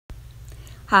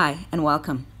Hi, and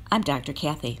welcome. I'm Dr.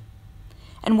 Kathy.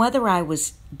 And whether I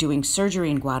was doing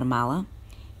surgery in Guatemala,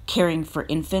 caring for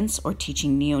infants, or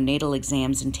teaching neonatal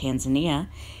exams in Tanzania,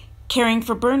 caring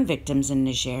for burn victims in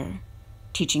Niger,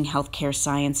 teaching healthcare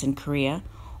science in Korea,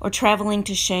 or traveling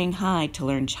to Shanghai to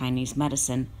learn Chinese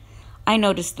medicine, I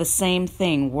noticed the same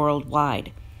thing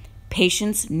worldwide.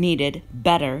 Patients needed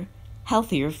better,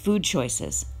 healthier food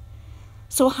choices.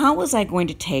 So how was I going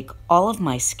to take all of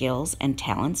my skills and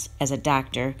talents as a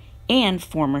doctor and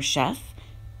former chef,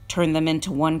 turn them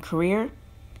into one career?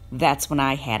 That's when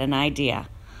I had an idea.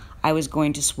 I was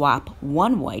going to swap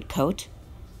one white coat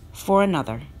for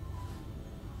another.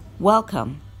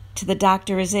 Welcome to The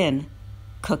Doctor Is In,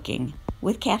 Cooking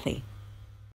with Kathy.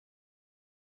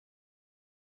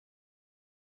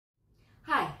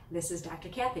 Hi, this is Dr.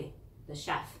 Kathy, the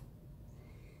chef.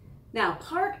 Now,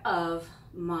 part of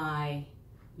my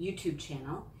YouTube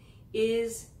channel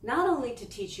is not only to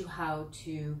teach you how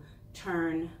to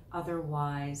turn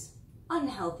otherwise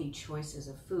unhealthy choices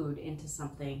of food into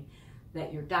something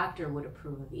that your doctor would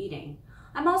approve of eating.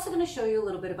 I'm also going to show you a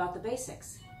little bit about the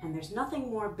basics. And there's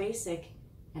nothing more basic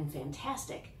and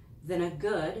fantastic than a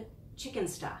good chicken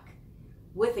stock.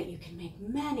 With it, you can make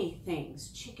many things: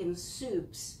 chicken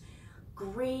soups,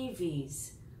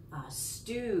 gravies,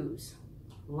 stews,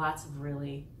 lots of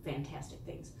really fantastic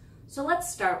things. So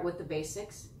let's start with the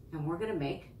basics, and we're going to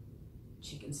make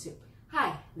chicken soup.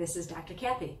 Hi, this is Dr.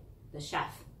 Kathy, the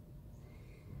chef.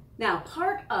 Now,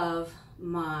 part of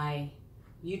my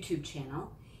YouTube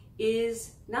channel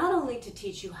is not only to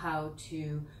teach you how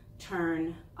to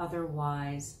turn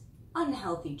otherwise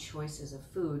unhealthy choices of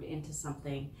food into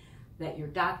something that your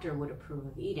doctor would approve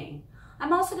of eating.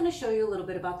 I'm also going to show you a little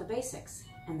bit about the basics.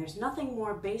 And there's nothing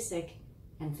more basic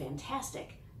and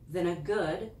fantastic than a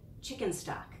good chicken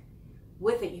stock.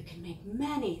 With it, you can make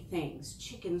many things: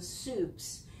 chicken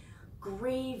soups,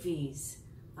 gravies,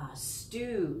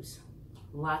 stews,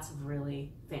 lots of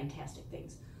really fantastic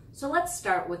things. So let's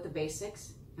start with the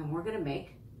basics, and we're going to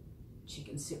make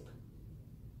chicken soup.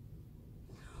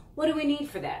 What do we need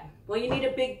for that? Well, you need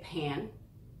a big pan,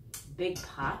 big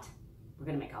pot. We're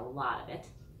going to make a lot of it.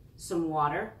 Some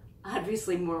water,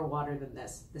 obviously more water than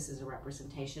this. This is a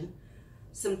representation.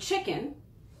 Some chicken,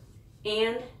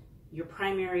 and your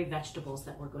primary vegetables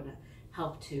that we're going to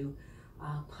help to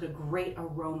put a great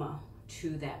aroma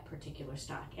to that particular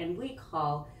stock. And we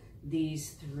call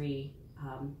these three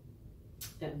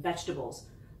vegetables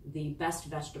the best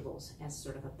vegetables as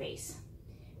sort of a base: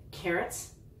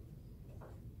 carrots,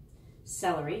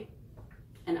 celery,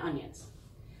 and onions.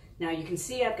 Now you can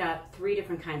see I've got 3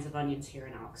 different kinds of onions here,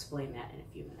 and I'll explain that in a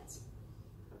few minutes.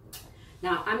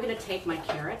 Now I'm going to take my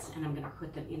carrots and I'm going to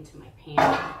put them into my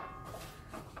pan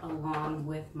along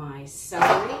with my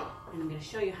celery, and I'm going to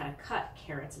show you how to cut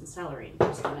carrots and celery in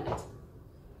just a minute.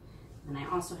 And I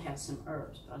also have some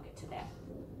herbs, but I'll get to that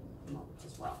in a moment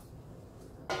as well.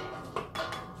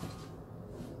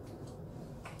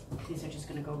 These are just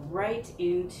going to go right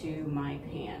into my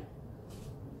pan.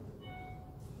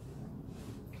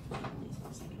 Here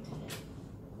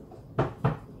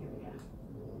we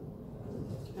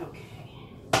go. Okay.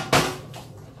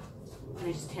 And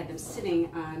I just had them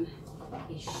sitting on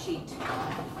a sheet.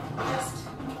 Just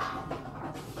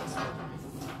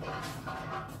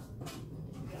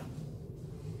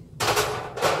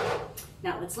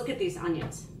now let's look at these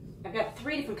onions. I've got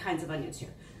 3 different kinds of onions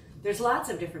here. There's lots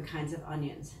of different kinds of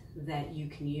onions that you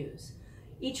can use.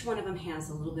 Each one of them has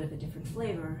a little bit of a different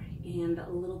flavor and a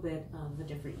little bit of a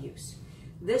different use.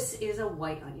 This is a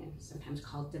white onion, sometimes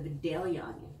called the Vidalia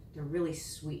onion. They're really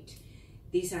sweet.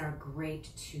 These are great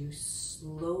to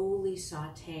slowly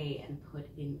saute and put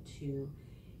into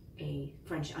a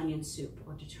French onion soup,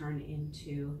 or to turn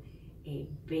into a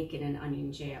bacon and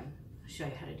onion jam. I'll show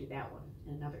you how to do that one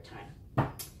another time.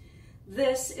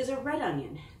 This is a red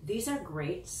onion. These are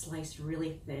great, sliced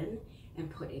really thin and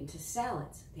put into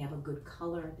salads. They have a good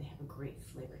color, they have a great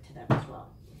flavor to them as well.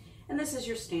 And this is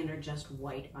your standard just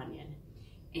white onion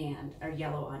and a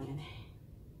yellow onion.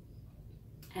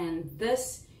 And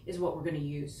this is what we're going to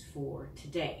use for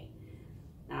today.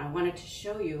 Now I wanted to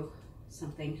show you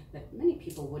something that many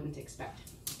people wouldn't expect.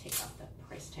 Take off the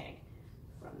price tag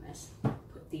from this.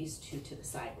 Put these 2 to the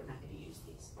side. We're not going to use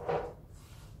these.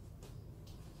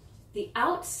 The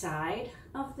outside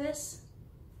of this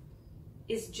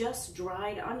is just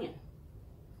dried onion.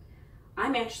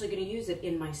 I'm actually going to use it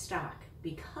in my stock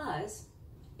because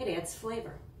it adds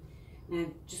flavor. And I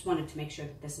just wanted to make sure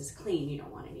that this is clean. You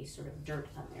don't want any sort of dirt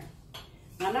on there.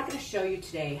 Now, I'm not going to show you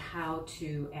today how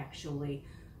to actually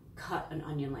cut an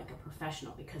onion like a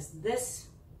professional, because this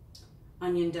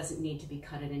onion doesn't need to be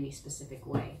cut in any specific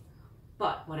way.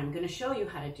 But what I'm going to show you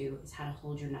how to do is how to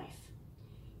hold your knife.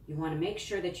 You want to make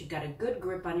sure that you've got a good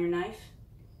grip on your knife,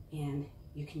 and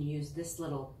you can use this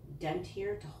little dent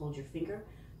here to hold your finger.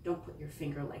 Don't put your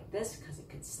finger like this because it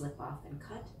could slip off and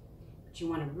cut. But you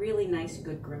want a really nice,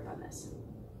 good grip on this.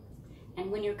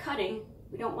 And when you're cutting,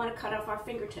 we don't want to cut off our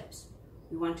fingertips.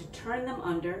 We want to turn them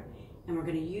under, and we're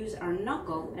going to use our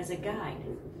knuckle as a guide.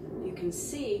 You can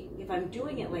see if I'm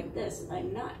doing it like this,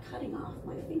 I'm not cutting off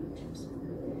my fingertips.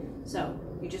 So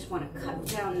you just want to cut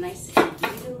down nice and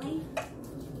evenly.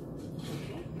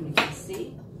 Okay, and you can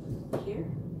see here,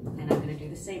 and I'm going to do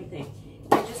the same thing.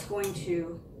 I'm just going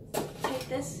to take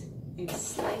this and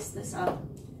slice this up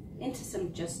into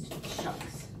some just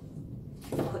chunks.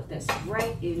 Put this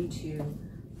right into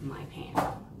my pan.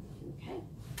 Okay,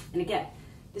 and again,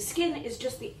 the skin is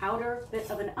just the outer bit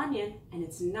of an onion, and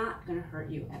it's not going to hurt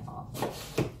you at all.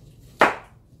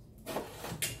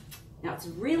 Now, it's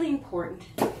really important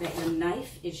that your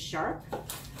knife is sharp.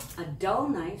 A dull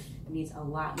knife needs a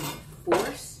lot more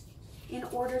force in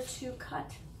order to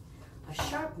cut. A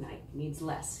sharp knife needs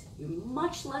less. You're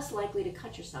much less likely to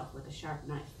cut yourself with a sharp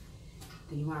knife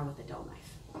than you are with a dull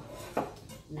knife.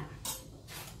 Now,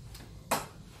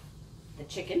 the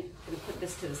chicken, I'm going to put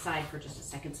this to the side for just a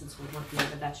second since we're working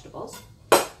on the vegetables.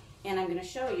 And I'm going to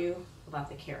show you about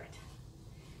the carrot.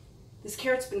 This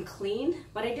carrot's been cleaned,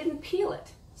 but I didn't peel it.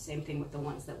 Same thing with the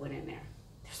ones that went in there.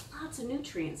 There's lots of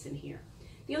nutrients in here.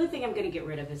 The only thing I'm going to get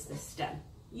rid of is this stem.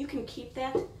 You can keep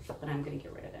that, but I'm going to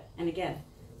get rid of it. And again,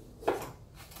 you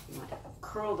want to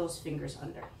curl those fingers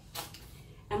under.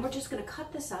 And we're just going to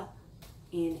cut this up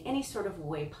in any sort of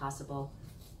way possible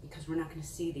because we're not going to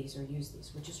see these or use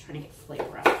these. We're just trying to get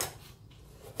flavor out.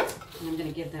 And I'm going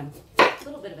to give them a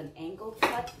little bit of an angled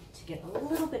cut to get a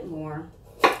little bit more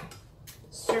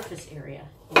surface area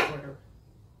in order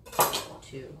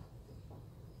to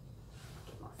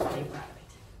get more flavor out of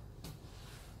it.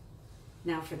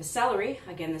 Now for the celery,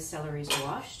 again, the celery is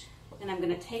washed, and I'm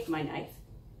going to take my knife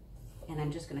and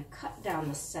I'm just going to cut down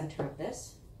the center of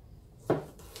this. Okay.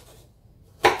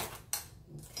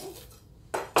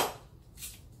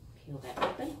 Peel that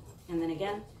open, and then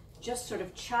again, just sort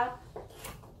of chop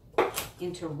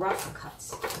into rough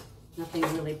cuts. Nothing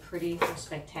really pretty or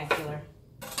spectacular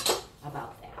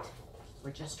about that.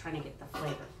 We're just trying to get the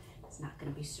flavor. It's not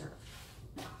going to be served.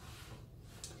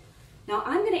 Now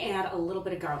I'm going to add a little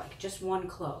bit of garlic, just 1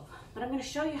 clove, but I'm going to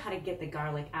show you how to get the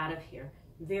garlic out of here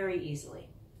very easily.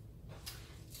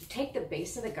 So take the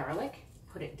base of the garlic,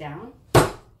 put it down,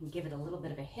 and give it a little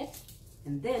bit of a hit,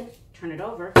 and then turn it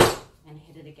over and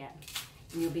hit it again.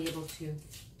 And you'll be able to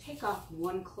take off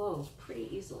 1 clove pretty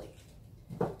easily.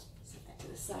 Set that to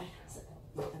the side.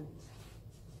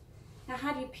 Now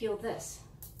how do you peel this?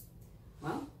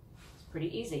 Well, it's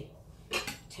pretty easy.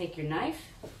 Take your knife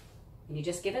and you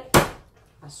just give it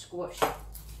a squish.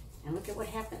 And look at what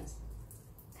happens.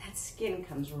 That skin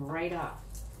comes right off.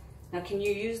 Now can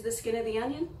you use the skin of the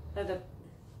onion? Or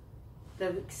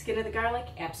the skin of the garlic?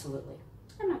 Absolutely.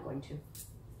 I'm not going to.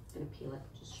 I'm going to peel it,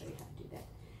 just show you how to do that.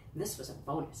 And this was a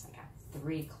bonus. I got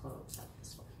 3 cloves out of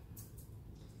this one.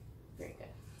 Very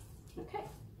good. Okay.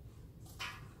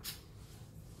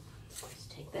 Let's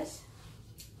take this.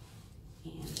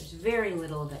 And there's very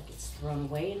little that gets thrown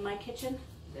away in my kitchen.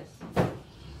 This.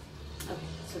 Okay,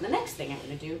 so the next thing I'm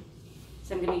going to do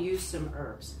is I'm going to use some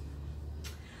herbs.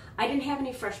 I didn't have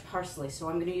any fresh parsley, so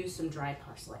I'm going to use some dry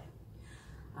parsley.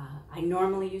 I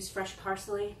normally use fresh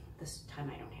parsley. This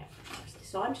time I don't have fresh parsley.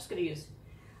 So I'm just going to use,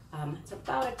 it's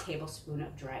about a tablespoon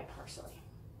of dry parsley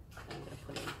that I'm going to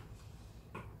put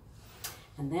in.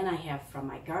 And then I have from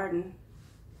my garden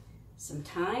some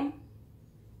thyme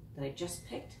that I just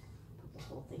picked. Put the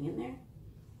whole thing in there.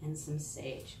 And some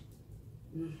sage.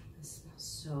 This smells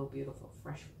so beautiful,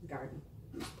 fresh from the garden.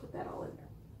 Just put that all in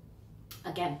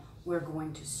there. Again, we're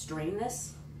going to strain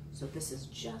this, so this is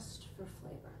just for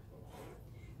flavor.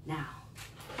 Now,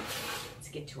 let's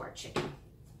get to our chicken.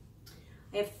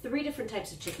 I have 3 different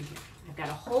types of chicken here. I've got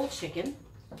a whole chicken,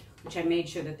 which I made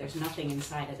sure that there's nothing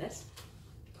inside of this.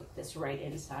 Put this right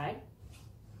inside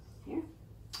here.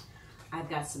 I've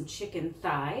got some chicken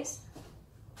thighs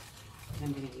that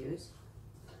I'm going to use.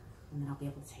 And then I'll be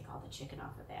able to take all the chicken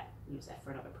off of that. Use that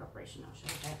for another preparation. I'll show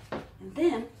you that. And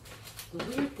then, the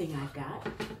weird thing I've got,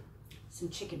 some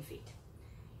chicken feet.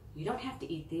 You don't have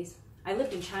to eat these. I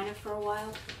lived in China for a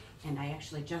while, and I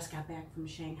actually just got back from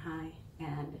Shanghai,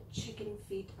 and chicken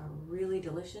feet are really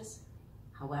delicious.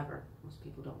 However, most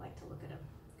people don't like to look at them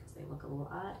because they look a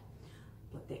little odd,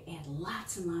 but they add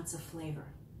lots and lots of flavor.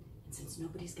 And since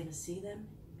nobody's going to see them,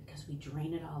 because we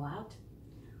drain it all out,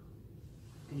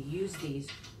 I'm going to use these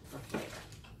for flavor.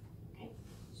 Okay,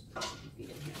 just put chicken feet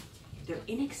in here. They're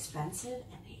inexpensive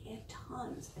and they add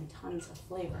tons and tons of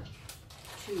flavor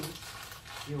to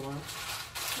your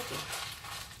cooking.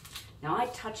 Now I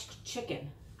touched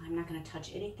chicken. I'm not going to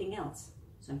touch anything else.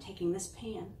 So I'm taking this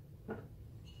pan,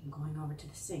 I'm going over to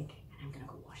the sink, and I'm going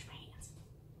to go wash my hands.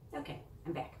 Okay,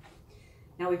 I'm back.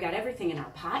 Now we've got everything in our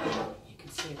pot. You can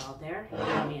see it all there,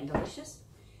 yummy and delicious.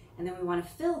 And then we want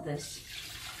to fill this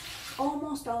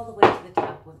almost all the way to the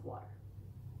top with water.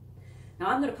 Now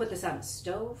I'm going to put this on the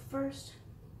stove first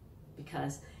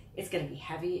because it's going to be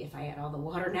heavy if I add all the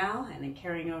water now, and then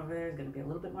carrying over there is going to be a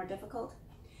little bit more difficult.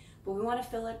 But we want to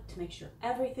fill it to make sure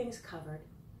everything's covered,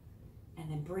 and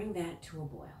then bring that to a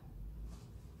boil.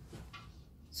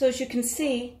 So as you can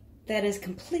see, that is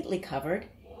completely covered,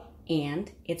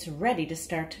 and it's ready to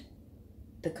start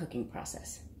the cooking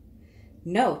process.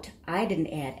 Note, I didn't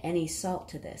add any salt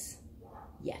to this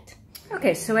yet.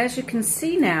 Okay, so as you can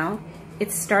see now,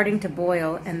 it's starting to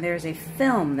boil and there's a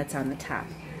film that's on the top.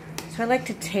 So I like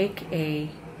to take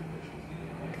a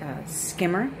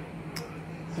skimmer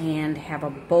and have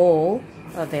a bowl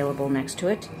available next to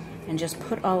it and just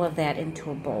put all of that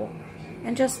into a bowl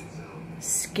and just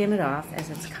skim it off as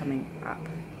it's coming up.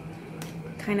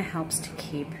 Kind of helps to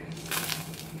keep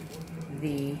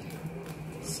the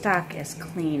stock as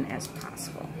clean as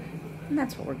possible, and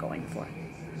that's what we're going for.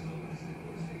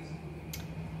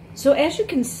 So as you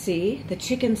can see, the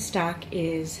chicken stock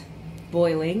is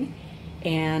boiling,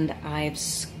 and I've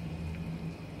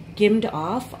skimmed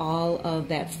off all of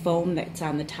that foam that's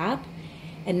on the top,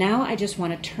 and now I just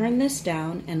want to turn this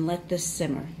down and let this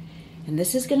simmer. And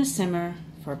this is going to simmer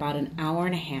for about an hour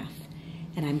and a half,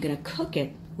 and I'm going to cook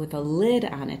it with a lid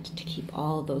on it to keep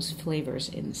all those flavors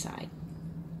inside.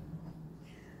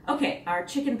 Okay, our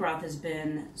chicken broth has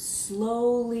been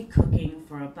slowly cooking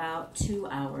for about 2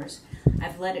 hours.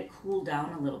 I've let it cool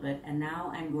down a little bit, and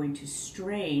now I'm going to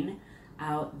strain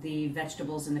out the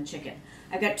vegetables and the chicken.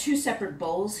 I've got 2 separate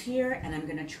bowls here, and I'm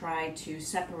going to try to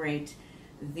separate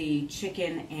the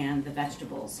chicken and the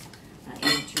vegetables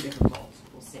into 2 different bowls.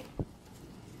 We'll see.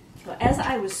 So as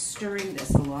I was stirring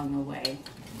this along the way,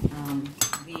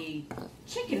 the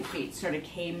chicken feet sort of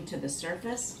came to the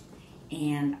surface,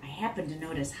 and I happened to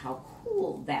notice how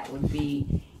cool that would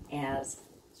be as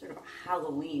sort of a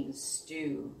Halloween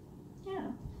stew.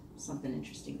 Yeah, something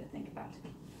interesting to think about.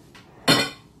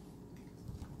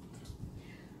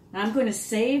 Now I'm going to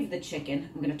save the chicken.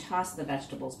 I'm going to toss the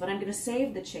vegetables, but I'm going to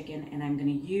save the chicken, and I'm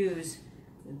going to use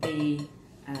the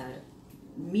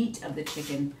meat of the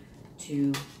chicken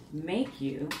to make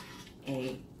you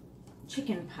a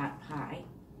chicken pot pie,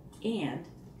 and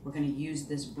we're going to use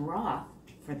this broth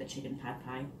for the chicken pot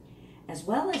pie, as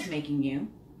well as making you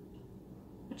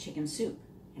a chicken soup,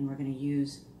 and we're going to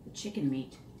use the chicken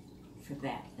meat for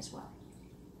that as well.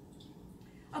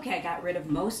 Okay, I got rid of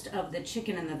most of the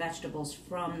chicken and the vegetables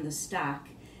from the stock.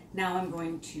 Now I'm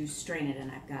going to strain it,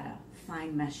 and I've got a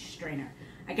fine mesh strainer.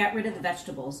 I got rid of the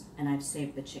vegetables, and I've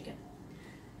saved the chicken.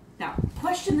 Now, a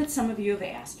question that some of you have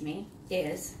asked me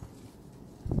is,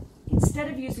 instead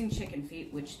of using chicken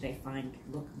feet, which they find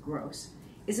look gross,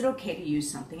 is it okay to use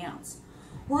something else?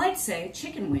 Well, I'd say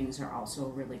chicken wings are also a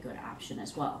really good option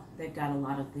as well. They've got a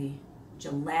lot of the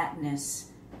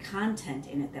gelatinous content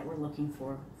in it that we're looking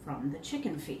for from the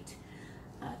chicken feet.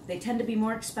 They tend to be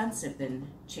more expensive than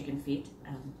chicken feet,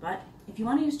 but if you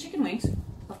want to use chicken wings,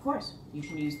 of course, you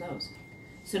can use those.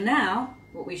 So now,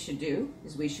 what we should do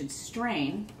is we should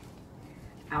strain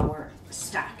our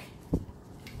stock.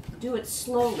 Do it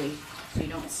slowly so you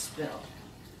don't spill.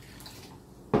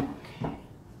 Okay.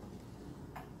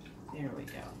 There we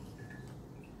go.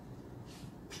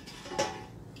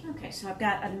 Okay, so I've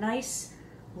got a nice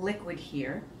liquid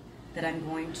here that I'm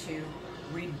going to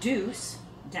reduce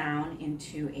down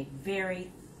into a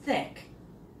very thick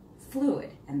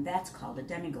fluid, and that's called a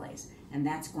demi-glaze, and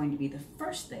that's going to be the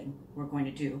first thing we're going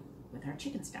to do with our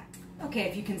chicken stock. Okay,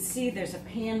 if you can see, there's a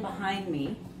pan behind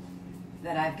me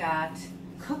that I've got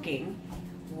cooking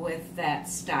with that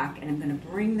stock, and I'm going to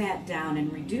bring that down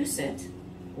and reduce it,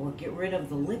 or get rid of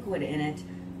the liquid in it,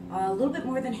 a little bit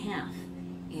more than half.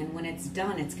 And when it's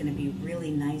done, it's going to be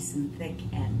really nice and thick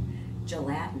and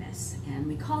gelatinous, and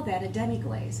we call that a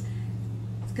demi-glaze.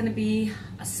 It's going to be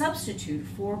a substitute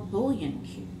for bouillon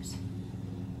cubes.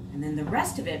 And then the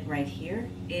rest of it right here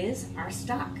is our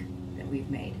stock that we've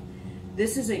made.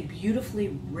 This is a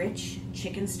beautifully rich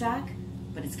chicken stock,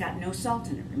 but it's got no salt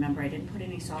in it. Remember, I didn't put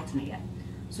any salt in it yet.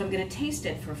 So I'm going to taste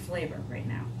it for flavor right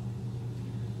now.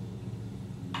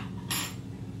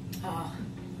 Oh,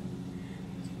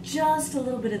 just a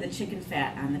little bit of the chicken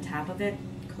fat on the top of it.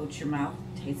 Coat your mouth.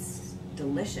 Tastes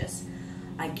delicious.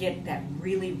 I get that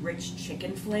really rich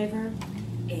chicken flavor,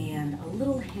 and a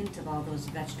little hint of all those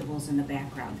vegetables in the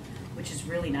background, which is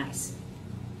really nice.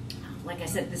 Like I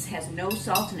said, this has no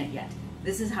salt in it yet.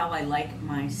 This is how I like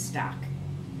my stock.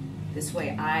 This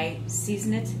way I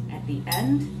season it at the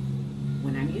end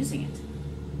when I'm using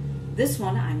it. This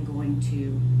one I'm going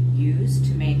to use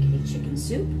to make a chicken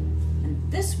soup,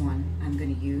 and this one I'm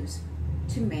going to use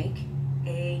to make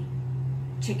a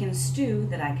chicken stew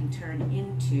that I can turn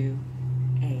into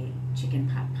a chicken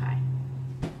pot pie.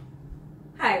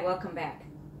 Hi, welcome back.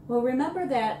 Well, remember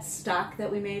that stock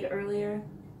that we made earlier?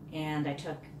 And I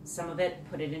took some of it,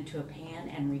 put it into a pan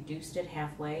and reduced it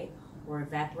halfway, or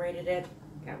evaporated it,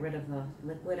 got rid of the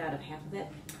liquid out of half of it.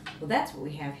 Well, that's what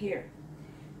we have here.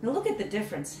 Now look at the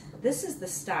difference. This is the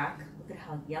stock. Look at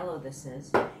how yellow this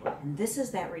is. And this is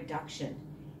that reduction.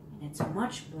 And it's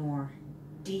much more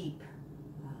deep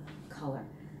color.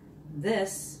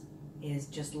 This is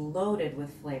just loaded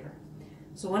with flavor.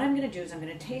 So what I'm going to do is I'm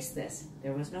going to taste this.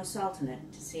 There was no salt in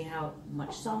it, to see how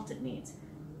much salt it needs.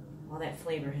 All that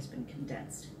flavor has been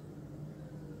condensed.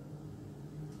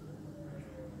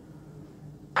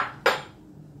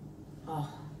 Oh,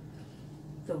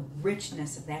 the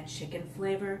richness of that chicken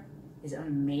flavor is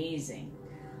amazing.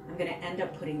 I'm going to end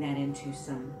up putting that into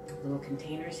some little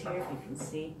containers here, if you can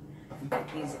see. And put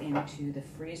these into the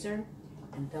freezer,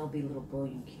 and they'll be little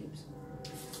bouillon cubes.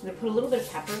 I'm going to put a little bit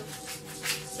of pepper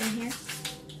in here,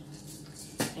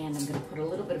 and I'm going to put a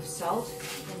little bit of salt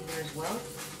in here as well.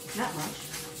 Not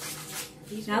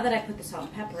much. Now that I put the salt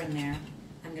and pepper in there,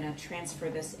 I'm going to transfer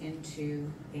this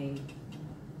into a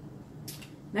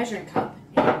measuring cup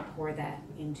and pour that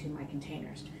into my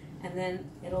containers. And then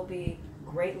it'll be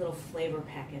great little flavor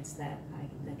packets that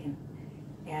can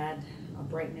add a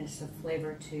brightness of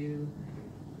flavor to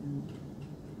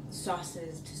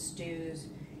sauces, to stews,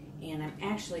 and I'm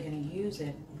actually going to use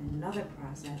it in another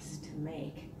process to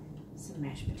make some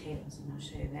mashed potatoes, and I'll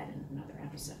show you that in another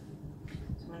episode.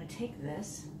 So I'm going to take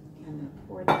this, and I'm going to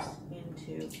pour this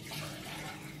into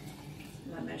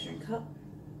my measuring cup.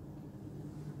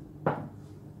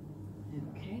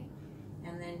 Okay,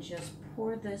 and then just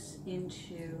pour this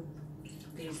into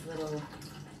these little,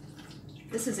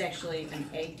 this is actually an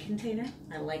egg container.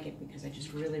 I like it because I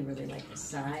just really, really like the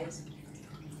size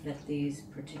that these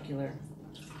particular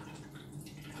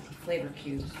flavor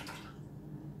cubes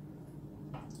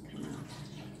come out.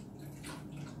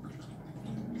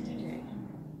 Okay,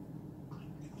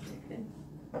 very good.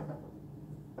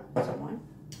 That's one.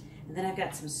 And then I've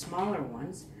got some smaller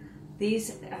ones.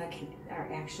 These are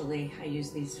actually, I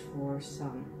use these for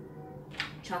some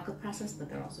chocolate process, but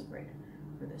they're also great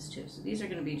for this too. So these are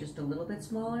going to be just a little bit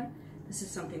smaller. This is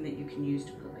something that you can use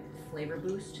to put like a flavor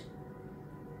boost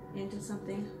into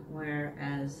something,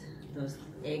 whereas those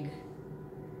egg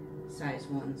size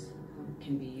ones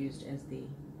can be used as the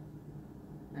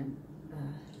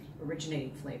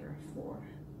originating flavor for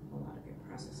a lot of your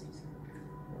processes,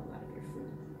 or a lot of your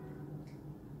food.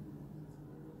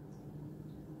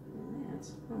 And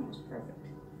that's almost perfect.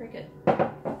 Very good.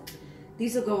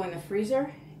 These will go in the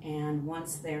freezer, and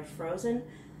once they're frozen,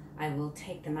 I will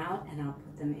take them out and I'll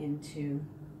put them into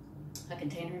a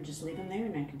container and just leave them there,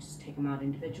 and I can just take them out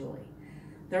individually.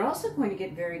 They're also going to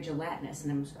get very gelatinous,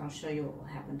 and I'll show you what will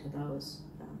happen to those,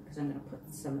 because I'm going to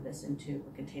put some of this into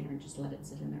a container and just let it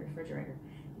sit in the refrigerator,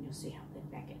 and you'll see how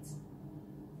thick that gets.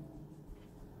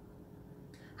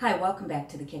 Hi, welcome back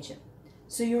to the kitchen.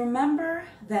 So you remember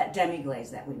that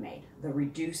demi-glaze that we made, the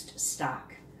reduced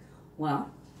stock?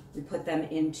 Well, we put them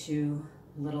into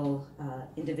little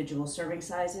individual serving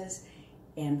sizes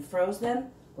and froze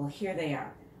them. Well, here they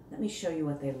are. Let me show you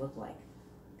what they look like.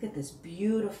 Look at this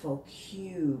beautiful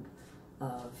cube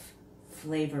of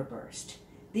flavor burst.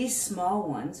 These small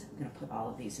ones, I'm going to put all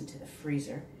of these into the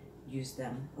freezer, use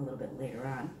them a little bit later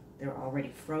on. They're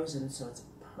already frozen, so it's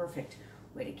a perfect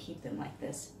way to keep them like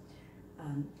this.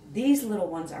 These little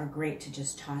ones are great to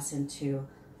just toss into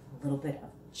a little bit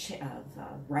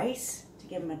of rice to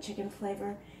give them a chicken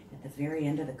flavor at the very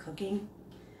end of the cooking.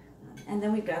 And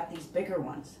then we've got these bigger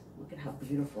ones. Look at how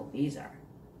beautiful these are.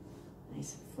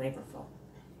 Nice and flavorful.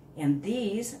 And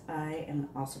these I am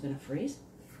also going to freeze.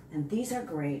 And these are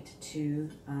great to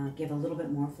give a little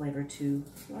bit more flavor to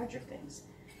larger things.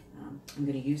 I'm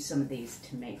going to use some of these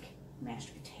to make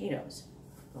mashed potatoes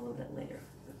a little bit later.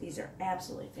 But these are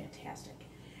absolutely fantastic.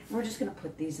 And we're just going to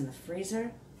put these in the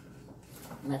freezer,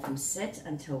 let them sit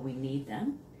until we need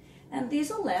them. And these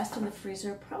will last in the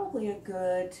freezer probably a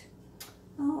good,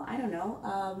 I don't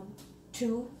know,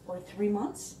 2 or 3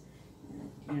 months,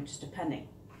 just depending.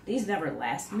 These never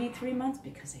last me 3 months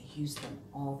because I use them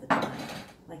all the time.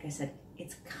 Like I said,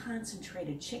 it's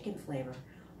concentrated chicken flavor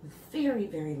with very,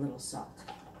 very little salt.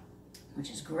 which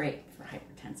is great for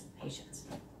hypertensive patients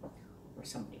or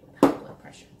somebody with high blood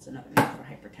pressure. It's another name for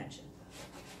hypertension.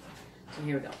 So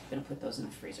here we go. I'm going to put those in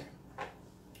the freezer.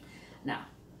 Now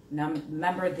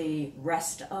remember the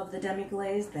rest of the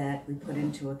demi-glaze that we put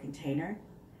into a container?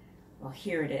 Well,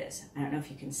 here it is. I don't know if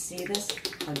you can see this,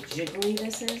 how jiggly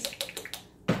this is.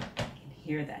 You can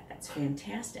hear that. That's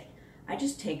fantastic. I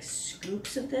just take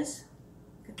scoops of this.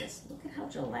 Look at this. Look at how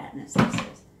gelatinous this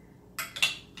is.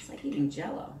 It's like eating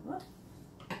Jell-O. Look.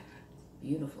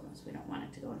 Beautifulness. We don't want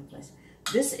it to go anyplace.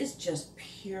 This is just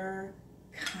pure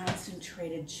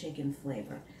concentrated chicken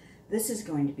flavor. This is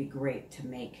going to be great to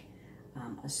make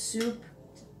a soup,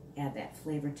 add that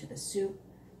flavor to the soup,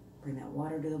 bring that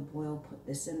water to the boil, put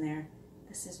this in there.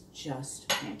 This is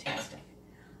just fantastic.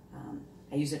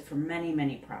 I use it for many,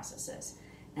 many processes.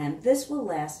 And this will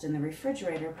last in the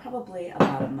refrigerator probably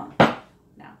about a month.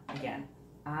 Now, again,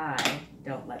 I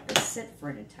don't let this sit for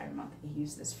an entire month. I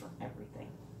use this for everything.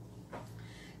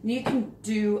 You can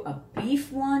do a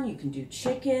beef one, you can do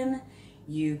chicken,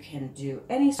 you can do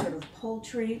any sort of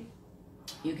poultry,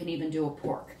 you can even do a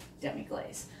pork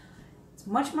demi-glaze. It's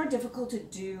much more difficult to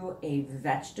do a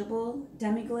vegetable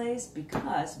demi-glaze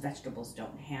because vegetables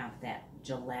don't have that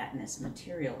gelatinous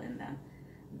material in them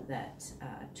that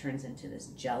turns into this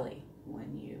jelly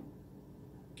when you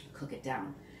cook it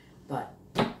down. But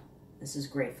this is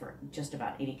great for just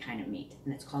about any kind of meat,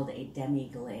 and it's called a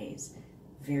demi-glaze,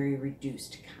 very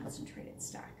reduced concentrated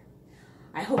stock.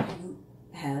 I hope you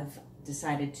have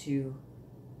decided to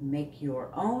make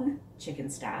your own chicken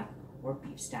stock or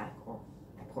beef stock or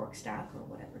pork stock or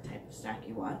whatever type of stock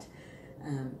you want.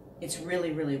 It's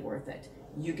really, really worth it.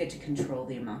 You get to control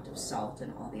the amount of salt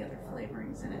and all the other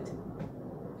flavorings in it,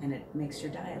 and it makes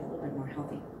your diet a little bit more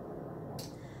healthy.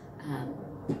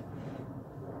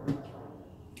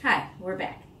 Hi, we're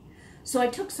back. So I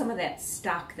took some of that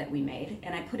stock that we made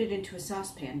and I put it into a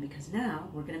saucepan because now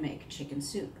we're going to make chicken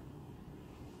soup.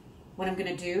 What I'm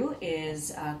going to do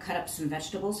is cut up some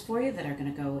vegetables for you that are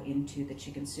going to go into the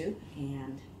chicken soup,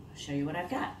 and I'll show you what I've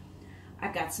got.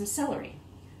 I've got some celery.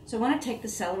 So I want to take the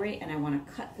celery and I want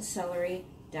to cut the celery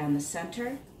down the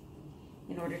center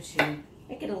in order to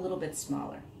make it a little bit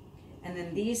smaller. And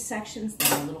then these sections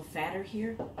that are a little fatter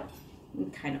here, you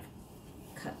can kind of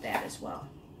cut that as well,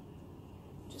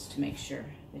 just to make sure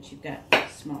that you've got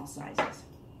small sizes.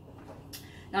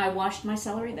 Now I washed my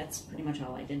celery, that's pretty much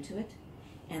all I did to it.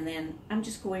 And then I'm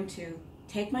just going to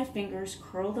take my fingers,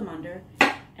 curl them under,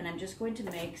 and I'm just going to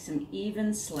make some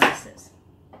even slices.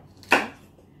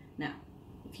 Now,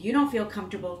 if you don't feel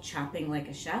comfortable chopping like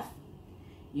a chef,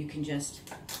 you can just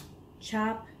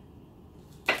chop,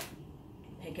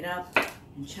 pick it up,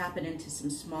 and chop it into some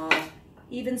small,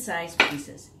 even-sized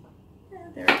pieces.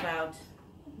 They're about,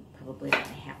 probably about a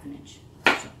 ½ inch.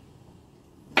 So,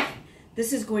 okay.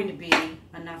 This is going to be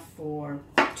enough for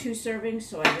 2 servings,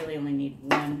 so I really only need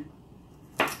 1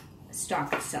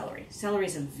 stalk of celery. Celery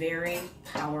is a very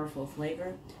powerful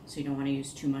flavor, so you don't want to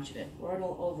use too much of it, or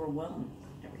it'll overwhelm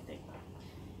everything.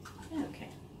 Okay,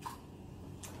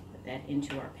 put that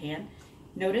into our pan.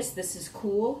 Notice this is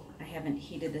cool. I haven't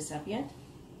heated this up yet.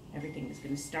 Everything is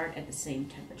going to start at the same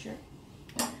temperature.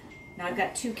 Now I've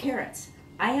got 2 carrots.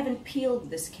 I haven't peeled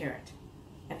this carrot.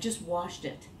 I've just washed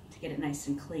it to get it nice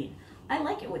and clean. I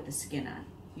like it with the skin on.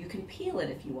 You can peel it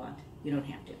if you want. You don't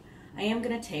have to. I am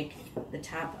going to take the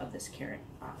top of this carrot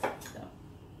off, though.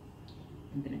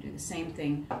 I'm going to do the same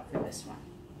thing for this one.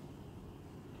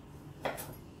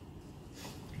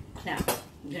 Now,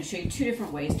 I'm going to show you 2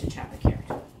 different ways to chop a carrot.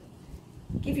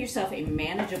 Give yourself a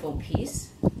manageable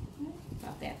piece,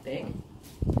 about that big.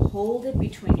 Hold it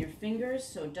between your fingers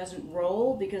so it doesn't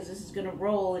roll, because this is going to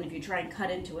roll, and if you try and cut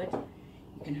into it,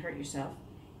 you can hurt yourself.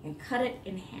 And cut it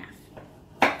in half.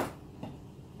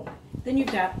 Then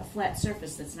you've got a flat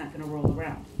surface that's not going to roll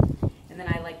around. And then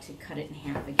I like to cut it in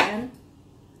half again,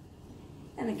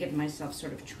 and then give myself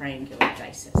sort of triangular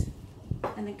dices.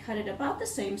 And then cut it about the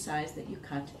same size that you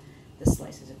cut the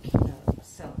slices of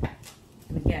celery.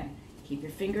 And again, keep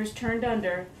your fingers turned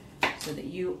under so that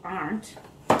you aren't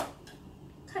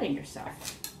cutting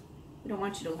yourself. We don't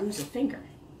want you to lose a finger.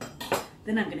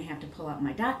 Then I'm going to have to pull out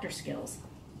my doctor skills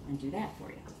and do that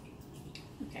for you.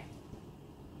 Okay.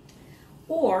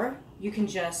 Or you can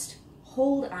just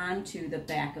hold on to the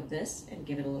back of this and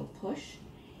give it a little push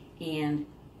and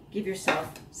give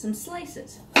yourself some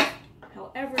slices,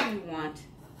 however you want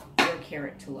your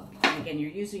carrot to look. And again,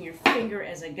 you're using your finger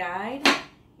as a guide,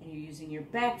 and you're using your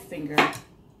back finger,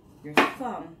 your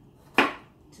thumb,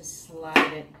 to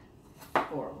slide it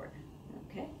forward.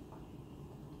 Okay?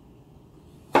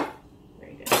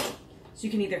 Very good. So you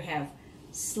can either have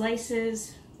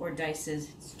slices or dices.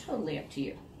 It's totally up to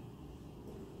you.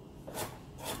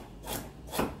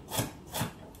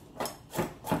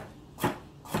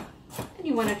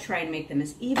 want to try and make them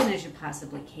as even as you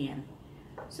possibly can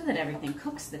so that everything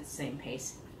cooks at the same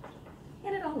pace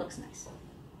and it all looks nice.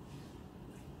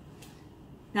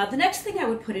 Now the next thing I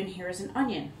would put in here is an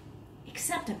onion,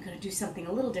 except I'm going to do something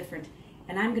a little different,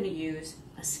 and I'm going to use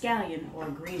a scallion or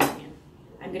a green onion.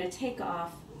 I'm going to take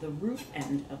off the root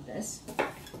end of this,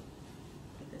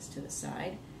 put this to the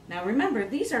side. Now remember,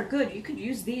 these are good. You could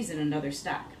use these in another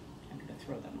stock. I'm going to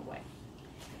throw them away.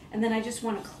 And then I just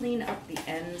want to clean up the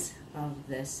ends of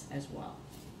this as well.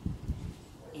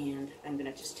 And I'm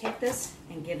going to just take this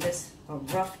and give this a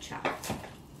rough chop.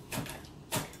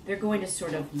 They're going to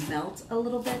sort of melt a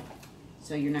little bit,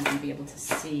 so you're not going to be able to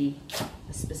see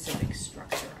a specific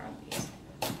structure on these.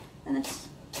 And it's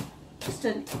just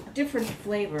a different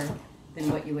flavor than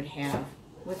what you would have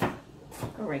with a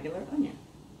regular onion.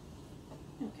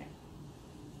 Okay.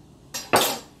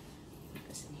 Put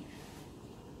this in here.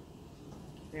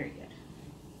 Very good.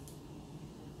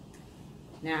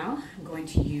 Now I'm going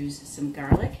to use some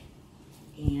garlic,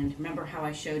 and remember how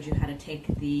I showed you how to take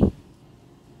the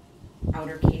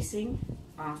outer casing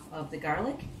off of the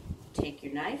garlic? Take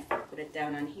your knife, put it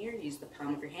down on here, use the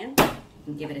palm of your hand,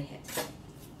 and give it a hit.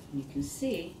 And you can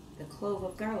see the clove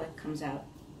of garlic comes out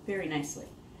very nicely.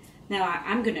 Now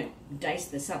I'm going to dice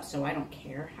this up so I don't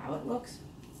care how it looks.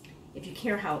 If you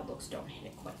care how it looks, don't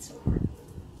hit it quite so hard.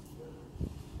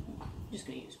 I'm just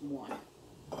going to use one.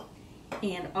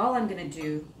 And all I'm going to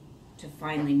do to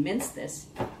finally mince this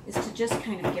is to just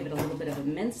kind of give it a little bit of a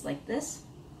mince like this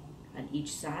on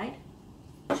each side.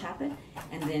 Chop it,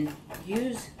 and then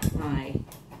use my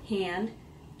hand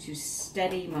to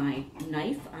steady my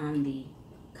knife on the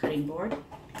cutting board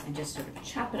and just sort of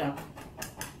chop it up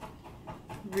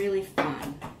really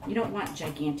fine. You don't want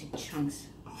gigantic chunks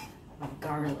of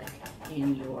garlic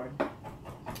in your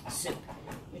soup.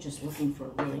 You're just looking for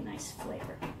a really nice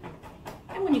flavor.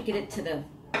 And when you get it to the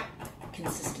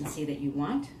consistency that you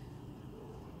want,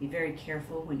 be very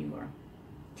careful when you are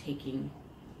taking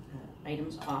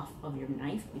items off of your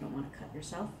knife. You don't want to cut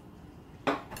yourself.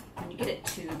 When you get it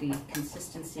to the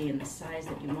consistency and the size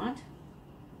that you want,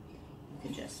 you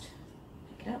can just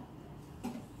pick it up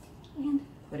and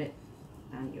put it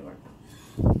on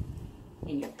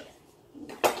in your pan.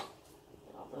 Get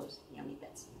all those yummy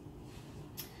bits.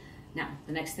 Now,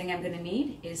 the next thing I'm going to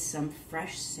need is some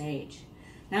fresh sage.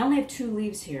 Now, I only have 2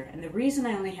 leaves here, and the reason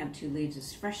I only have 2 leaves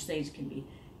is fresh sage can be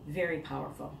very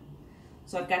powerful.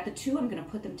 So I've got the 2, I'm going to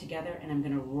put them together and I'm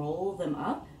going to roll them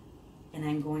up and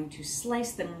I'm going to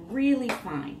slice them really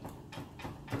fine.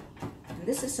 And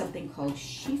this is something called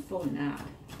chiffonade.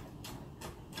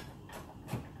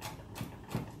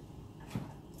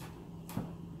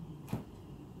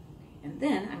 And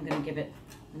then I'm going to give it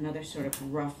another sort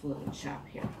of rough little chop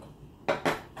here.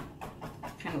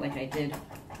 Kind of like I did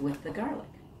with the garlic.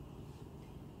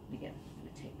 Again, I'm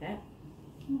going to take that,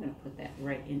 I'm going to put that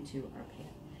right into our pan.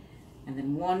 And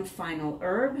then one final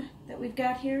herb that we've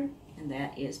got here, and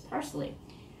that is parsley.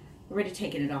 We're already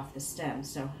taking it off the stem,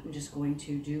 so I'm just going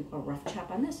to do a rough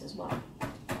chop on this as well.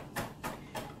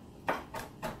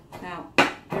 Now,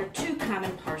 there are 2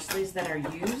 common parsleys that are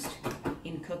used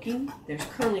in cooking. There's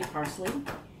curly parsley,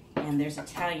 and there's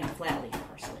Italian flatleaf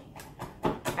parsley.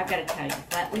 I've got Italian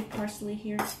flatleaf parsley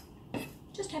here.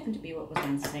 Just happened to be what was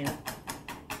on sale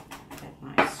at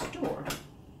my store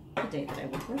the day that I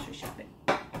went grocery shopping.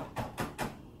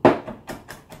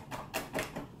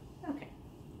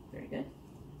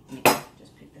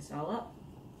 All up,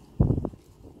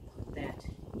 put that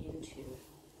into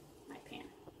my pan.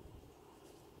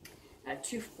 Now,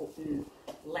 2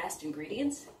 last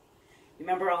ingredients.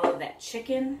 Remember all of that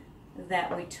chicken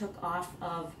that we took off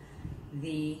of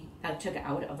took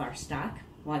out of our stock?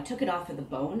 Well, I took it off of the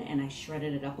bone and I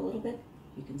shredded it up a little bit.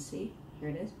 You can see, here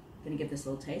it is. I'm gonna give this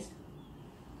a little taste.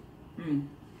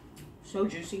 So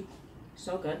juicy,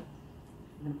 so good.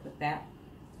 I'm gonna put that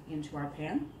into our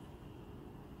pan.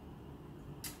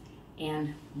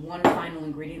 And one final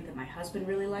ingredient that my husband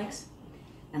really likes,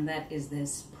 and that is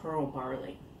this pearl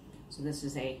barley. So this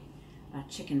is a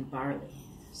chicken barley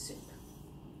soup.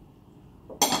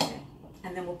 Okay.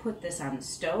 And then we'll put this on the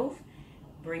stove,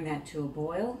 bring that to a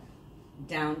boil,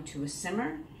 down to a simmer,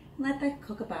 and let that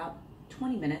cook about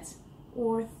 20 minutes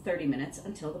or 30 minutes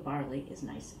until the barley is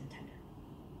nice and tender.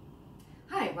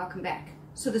 Hi, welcome back.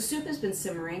 So the soup has been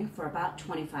simmering for about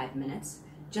 25 minutes,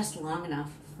 just long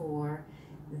enough for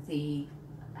the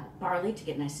barley to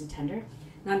get nice and tender.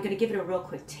 Now I'm going to give it a real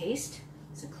quick taste.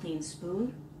 It's a clean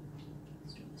spoon.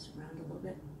 Let's turn this around a little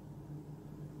bit.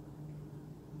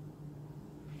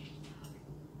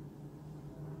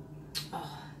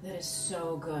 Oh, that is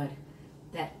so good.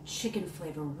 That chicken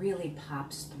flavor really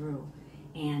pops through.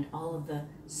 and all of the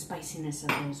spiciness of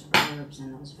those herbs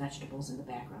and those vegetables in the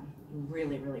background.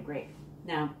 Really, really great.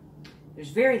 Now, there's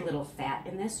very little fat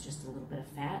in this, just a little bit of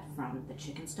fat from the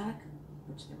chicken stock,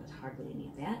 which there was hardly any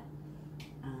of that.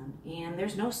 And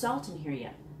there's no salt in here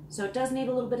yet. So it does need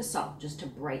a little bit of salt just to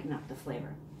brighten up the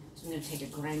flavor. So I'm going to take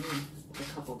a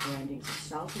couple grindings of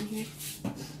salt in here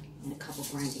and a couple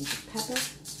grindings of pepper.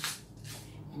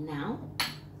 And now,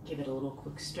 give it a little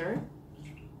quick stir.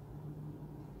 And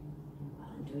while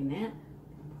I'm doing that,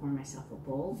 I'm pour myself a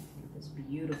bowl of this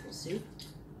beautiful soup.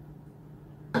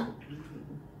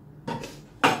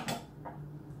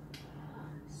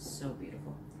 So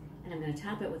beautiful. And I'm going to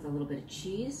top it with a little bit of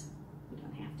cheese. You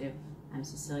don't have to. I'm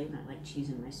Sicilian. I like cheese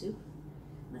in my soup.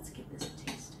 Let's give this a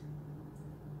taste.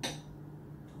 All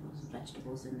those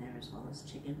vegetables in there as well as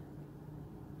chicken.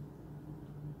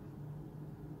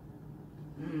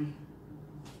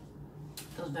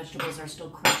 Those vegetables are still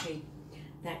crunchy.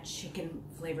 That chicken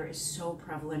flavor is so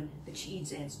prevalent. The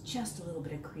cheese adds just a little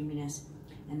bit of creaminess.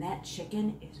 And that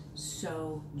chicken is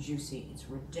so juicy. It's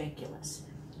ridiculous.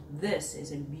 This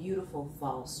is a beautiful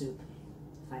fall soup,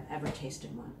 if I've ever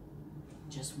tasted one.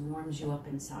 It just warms you up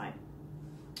inside.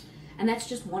 And that's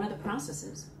just one of the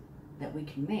processes that we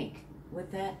can make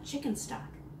with that chicken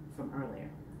stock from earlier.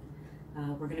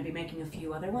 We're going to be making a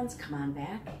few other ones. Come on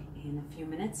back in a few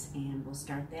minutes and we'll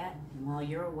start that. And while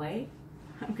you're away,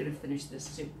 I'm going to finish this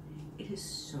soup. It is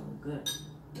so good.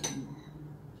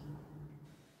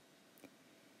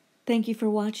 Thank you for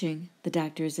watching The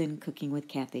Doctor's in Cooking with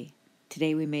Kathy.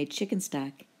 Today we made chicken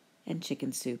stock and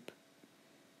chicken soup.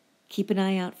 Keep an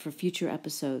eye out for future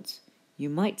episodes. You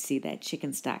might see that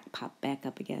chicken stock pop back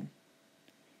up again.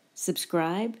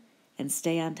 Subscribe and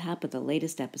stay on top of the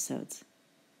latest episodes.